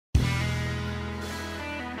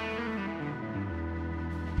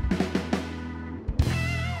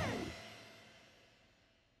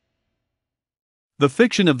The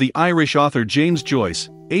fiction of the Irish author James Joyce,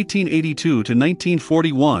 1882 to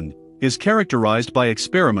 1941, is characterized by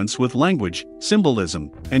experiments with language,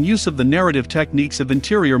 symbolism, and use of the narrative techniques of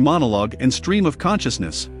interior monologue and stream of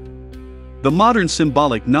consciousness. The modern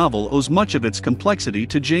symbolic novel owes much of its complexity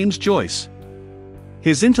to James Joyce.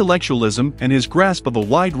 His intellectualism and his grasp of a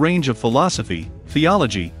wide range of philosophy,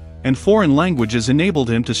 theology, and foreign languages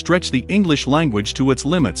enabled him to stretch the English language to its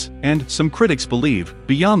limits, and, some critics believe,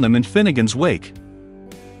 beyond them in Finnegan's wake.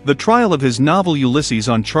 The trial of his novel Ulysses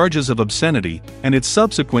on charges of obscenity, and its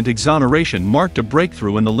subsequent exoneration marked a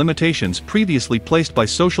breakthrough in the limitations previously placed by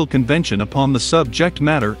social convention upon the subject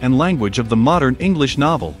matter and language of the modern English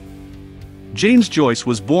novel. James Joyce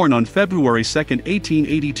was born on February 2,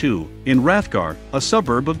 1882, in Rathgar, a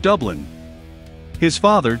suburb of Dublin. His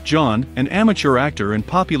father, John, an amateur actor and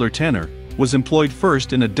popular tenor, was employed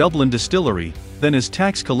first in a Dublin distillery, then as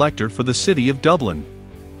tax collector for the city of Dublin.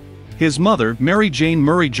 His mother, Mary Jane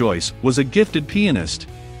Murray Joyce, was a gifted pianist.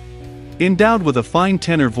 Endowed with a fine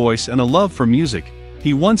tenor voice and a love for music,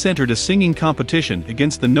 he once entered a singing competition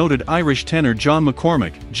against the noted Irish tenor John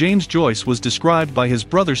McCormack. James Joyce was described by his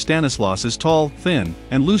brother Stanislaus as tall, thin,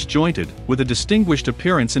 and loose-jointed, with a distinguished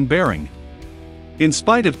appearance and bearing. In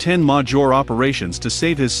spite of 10 major operations to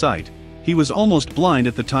save his sight, he was almost blind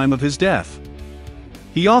at the time of his death.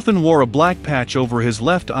 He often wore a black patch over his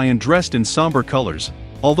left eye and dressed in somber colors,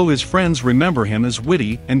 although his friends remember him as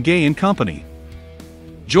witty and gay in company.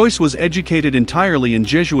 Joyce was educated entirely in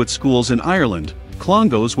Jesuit schools in Ireland,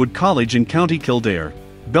 Clongowes Wood College in County Kildare,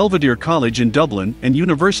 Belvedere College in Dublin, and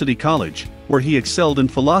University College, where he excelled in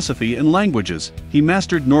philosophy and languages. He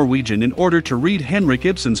mastered Norwegian in order to read Henrik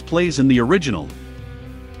Ibsen's plays in the original.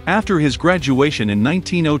 After his graduation in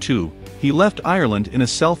 1902, he left Ireland in a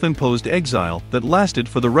self-imposed exile that lasted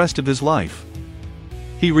for the rest of his life.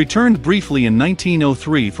 He returned briefly in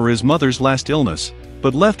 1903 for his mother's last illness,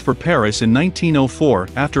 but left for Paris in 1904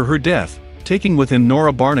 after her death, taking with him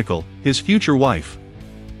Nora Barnacle, his future wife.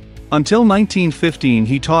 Until 1915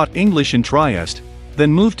 he taught English in Trieste,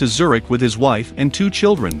 then moved to Zurich with his wife and 2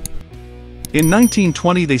 children. In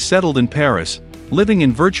 1920 they settled in Paris, living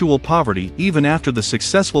in virtual poverty even after the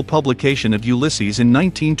successful publication of Ulysses in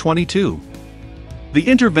 1922. The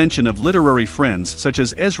intervention of literary friends such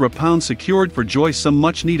as Ezra Pound secured for Joyce some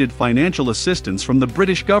much-needed financial assistance from the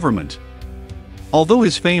British government. Although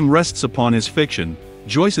his fame rests upon his fiction,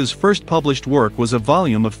 Joyce's first published work was a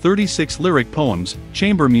volume of 36 lyric poems,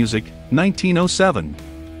 Chamber Music, 1907.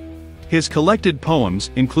 His collected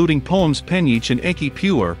poems, including poems Penich and Eki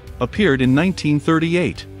Pure, appeared in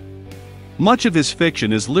 1938. Much of his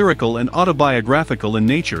fiction is lyrical and autobiographical in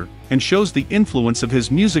nature, and shows the influence of his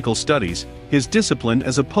musical studies, his discipline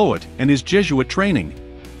as a poet, and his Jesuit training.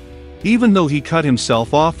 Even though he cut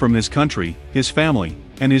himself off from his country, his family,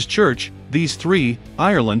 and his church, these 3,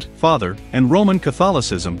 Ireland, Father, and Roman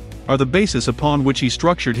Catholicism, are the basis upon which he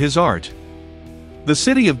structured his art. The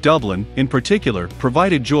city of Dublin, in particular,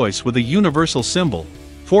 provided Joyce with a universal symbol.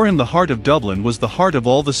 For him the heart of Dublin was the heart of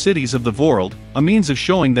all the cities of the world, a means of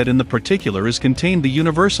showing that in the particular is contained the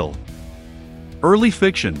universal. Early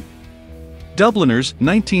fiction. Dubliners,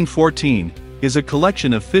 1914, is a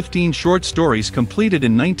collection of 15 short stories completed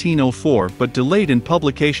in 1904 but delayed in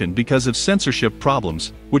publication because of censorship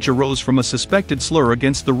problems, which arose from a suspected slur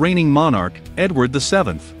against the reigning monarch, Edward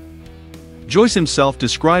VII. Joyce himself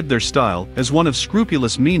described their style as one of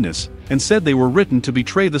scrupulous meanness, and said they were written to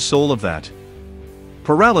betray the soul of that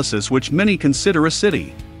paralysis which many consider a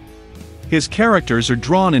city. His characters are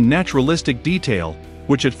drawn in naturalistic detail,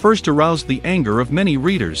 which at first aroused the anger of many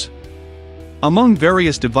readers. Among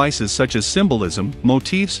various devices such as symbolism,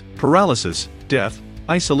 motifs, paralysis, death,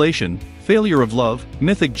 isolation, failure of love,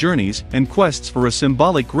 mythic journeys, and quests for a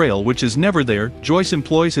symbolic grail which is never there, Joyce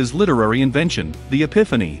employs his literary invention, the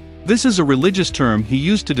epiphany. This is a religious term he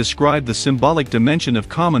used to describe the symbolic dimension of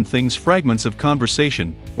common things, fragments of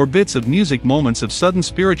conversation, or bits of music, moments of sudden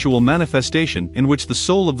spiritual manifestation in which the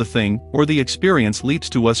soul of the thing, or the experience,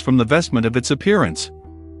 leaps to us from the vestment of its appearance.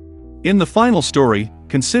 In the final story,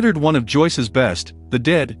 considered one of Joyce's best, The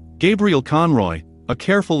Dead, Gabriel Conroy, a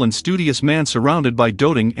careful and studious man surrounded by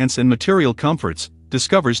doting aunts and material comforts,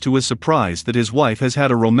 discovers to his surprise that his wife has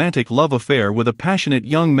had a romantic love affair with a passionate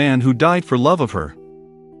young man who died for love of her.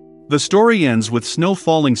 The story ends with snow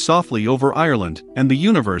falling softly over Ireland and the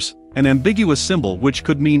universe, an ambiguous symbol which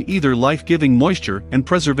could mean either life-giving moisture and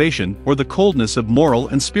preservation or the coldness of moral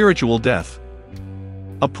and spiritual death.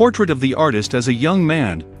 A Portrait of the Artist as a Young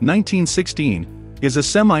Man, 1916, is a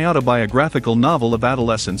semi-autobiographical novel of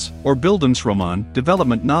adolescence, or Bildungsroman,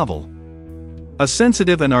 development novel. A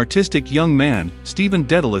sensitive and artistic young man, Stephen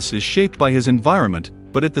Dedalus is shaped by his environment,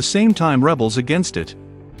 but at the same time rebels against it.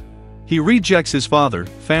 He rejects his father,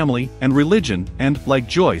 family, and religion, and, like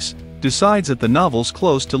Joyce, decides at the novel's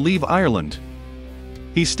close to leave Ireland.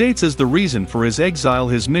 He states as the reason for his exile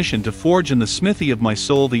his mission to forge in the smithy of my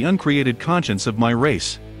soul the uncreated conscience of my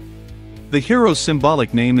race. The hero's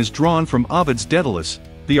symbolic name is drawn from Ovid's Daedalus,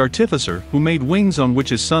 the artificer who made wings on which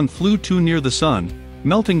his son flew too near the sun,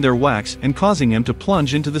 melting their wax and causing him to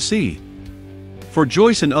plunge into the sea. For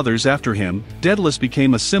Joyce and others after him, Daedalus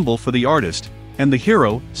became a symbol for the artist, and the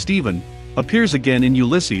hero, Stephen, appears again in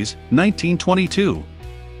Ulysses, 1922.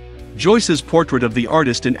 Joyce's portrait of the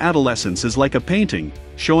artist in adolescence is like a painting,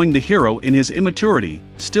 showing the hero in his immaturity,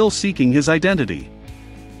 still seeking his identity.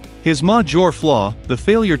 His major flaw, the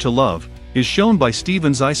failure to love, is shown by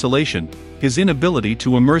Stephen's isolation, his inability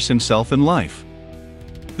to immerse himself in life.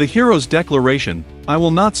 The hero's declaration, "I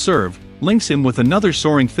will not serve," links him with another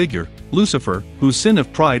soaring figure, Lucifer, whose sin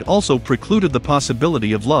of pride also precluded the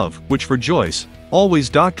possibility of love, which for Joyce, always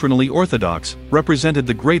doctrinally orthodox, represented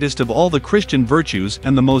the greatest of all the Christian virtues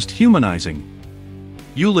and the most humanizing.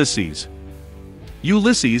 Ulysses.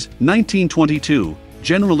 Ulysses, 1922,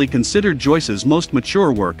 generally considered Joyce's most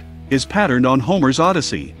mature work, is patterned on Homer's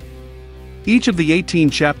Odyssey. Each of the 18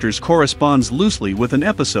 chapters corresponds loosely with an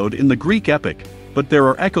episode in the Greek epic, but there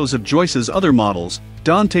are echoes of Joyce's other models,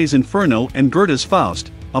 Dante's Inferno and Goethe's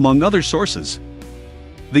Faust, among other sources.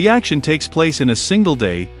 The action takes place in a single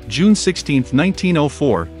day, June 16,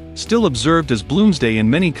 1904, still observed as Bloomsday in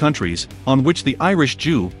many countries, on which the Irish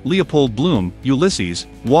Jew, Leopold Bloom, Ulysses,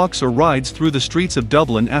 walks or rides through the streets of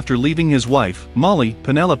Dublin after leaving his wife, Molly,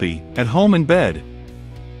 Penelope, at home in bed.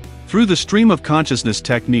 Through the stream of consciousness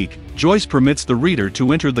technique, Joyce permits the reader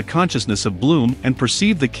to enter the consciousness of Bloom and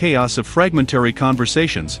perceive the chaos of fragmentary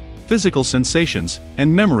conversations, physical sensations,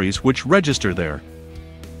 and memories which register there.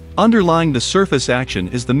 Underlying the surface action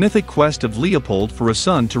is the mythic quest of Leopold for a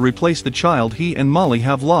son to replace the child he and Molly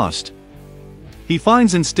have lost. He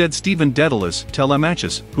finds instead Stephen Daedalus,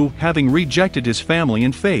 Telemachus, who, having rejected his family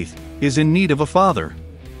and faith, is in need of a father.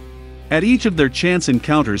 At each of their chance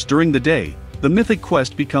encounters during the day, the mythic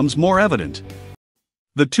quest becomes more evident.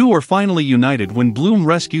 The two are finally united when Bloom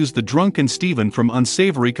rescues the drunken Stephen from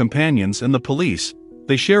unsavory companions and the police.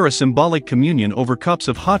 They share a symbolic communion over cups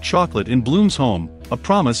of hot chocolate in Bloom's home, a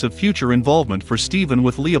promise of future involvement for Stephen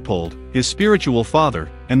with Leopold, his spiritual father,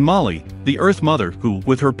 and Molly, the Earth Mother who,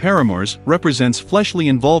 with her paramours, represents fleshly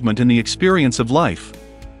involvement in the experience of life.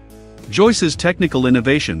 Joyce's technical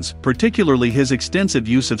innovations, particularly his extensive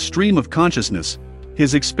use of stream of consciousness,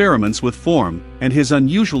 his experiments with form, and his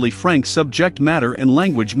unusually frank subject matter and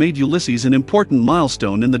language made Ulysses an important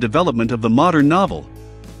milestone in the development of the modern novel.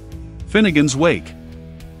 Finnegan's Wake.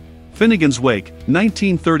 Finnegan's Wake,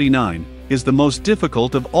 1939, is the most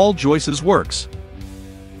difficult of all Joyce's works.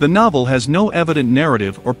 The novel has no evident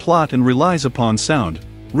narrative or plot and relies upon sound,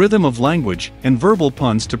 rhythm of language, and verbal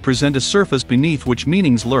puns to present a surface beneath which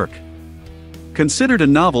meanings lurk. Considered a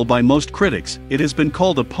novel by most critics, it has been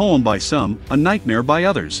called a poem by some, a nightmare by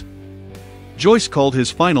others. Joyce called his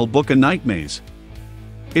final book a nightmaze.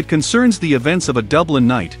 It concerns the events of a Dublin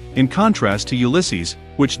night, in contrast to Ulysses,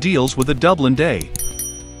 which deals with a Dublin day.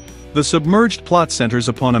 The submerged plot centers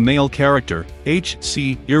upon a male character,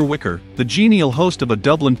 H.C. Earwicker, the genial host of a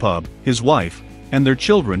Dublin pub, his wife, and their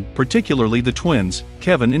children, particularly the twins,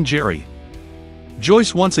 Kevin and Jerry.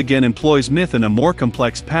 Joyce once again employs myth in a more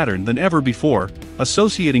complex pattern than ever before,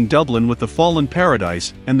 associating Dublin with the fallen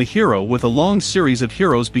paradise, and the hero with a long series of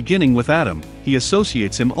heroes beginning with Adam. He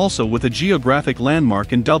associates him also with a geographic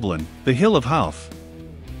landmark in Dublin, the Hill of Howth.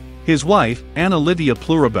 His wife, Anna Lydia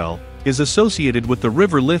Pluribel, is associated with the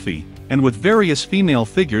River Liffey, and with various female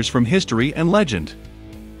figures from history and legend.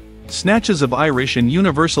 Snatches of Irish and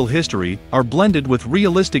universal history are blended with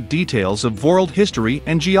realistic details of world history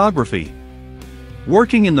and geography.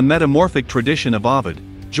 Working in the metamorphic tradition of Ovid,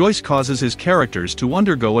 Joyce causes his characters to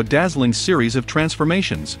undergo a dazzling series of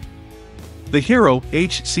transformations. The hero,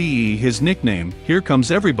 H.C.E., his nickname, Here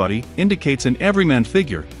Comes Everybody, indicates an everyman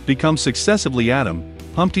figure, becomes successively Adam,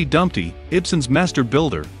 Humpty Dumpty, Ibsen's master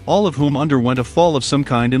builder, all of whom underwent a fall of some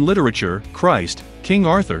kind in literature, Christ, King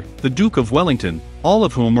Arthur, the Duke of Wellington, all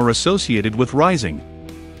of whom are associated with rising.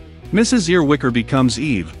 Mrs. Earwicker becomes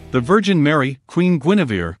Eve, the Virgin Mary, Queen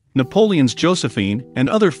Guinevere, Napoleon's Josephine, and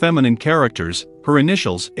other feminine characters. Her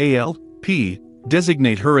initials, A.L.P.,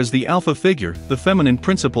 designate her as the alpha figure, the feminine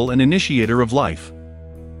principal and initiator of life.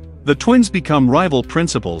 The twins become rival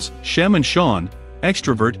principals, Shem and Sean,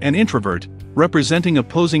 extrovert and introvert, representing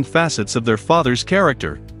opposing facets of their father's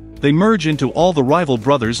character. They merge into all the rival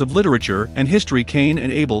brothers of literature and history, Cain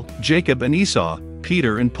and Abel, Jacob and Esau,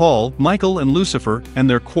 Peter and Paul, Michael and Lucifer, and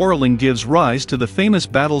their quarreling gives rise to the famous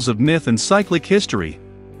battles of myth and cyclic history.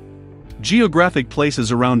 Geographic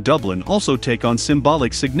places around Dublin also take on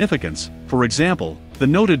symbolic significance. For example, the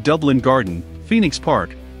noted Dublin Garden, Phoenix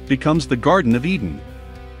Park, becomes the Garden of Eden.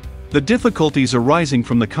 The difficulties arising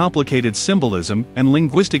from the complicated symbolism and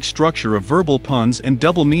linguistic structure of verbal puns and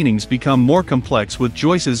double meanings become more complex with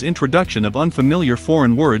Joyce's introduction of unfamiliar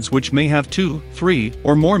foreign words which may have 2, 3,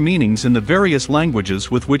 or more meanings in the various languages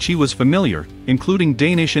with which he was familiar, including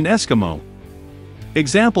Danish and Eskimo.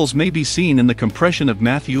 Examples may be seen in the compression of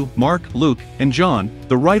Matthew, Mark, Luke, and John,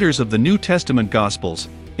 the writers of the New Testament Gospels,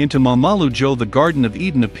 into Mamalu Joe. The Garden of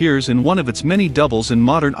Eden appears in one of its many doubles in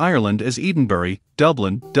modern Ireland as Edenbury,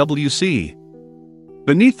 Dublin, WC.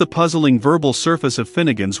 Beneath the puzzling verbal surface of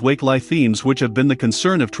Finnegan's Wake lie themes which have been the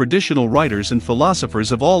concern of traditional writers and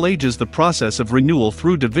philosophers of all ages: the process of renewal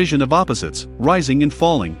through division of opposites, rising and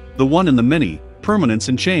falling, the one and the many, permanence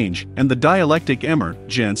and change, and the dialectic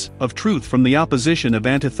emergence of truth from the opposition of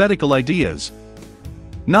antithetical ideas.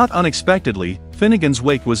 Not unexpectedly, Finnegan's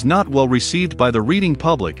Wake was not well received by the reading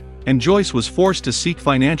public, and Joyce was forced to seek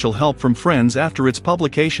financial help from friends after its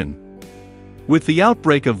publication. With the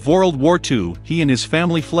outbreak of World War II, he and his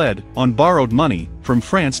family fled, on borrowed money, from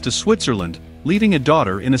France to Switzerland, leaving a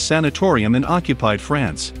daughter in a sanatorium in occupied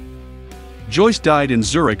France. Joyce died in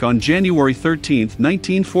Zurich on January 13,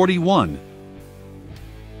 1941.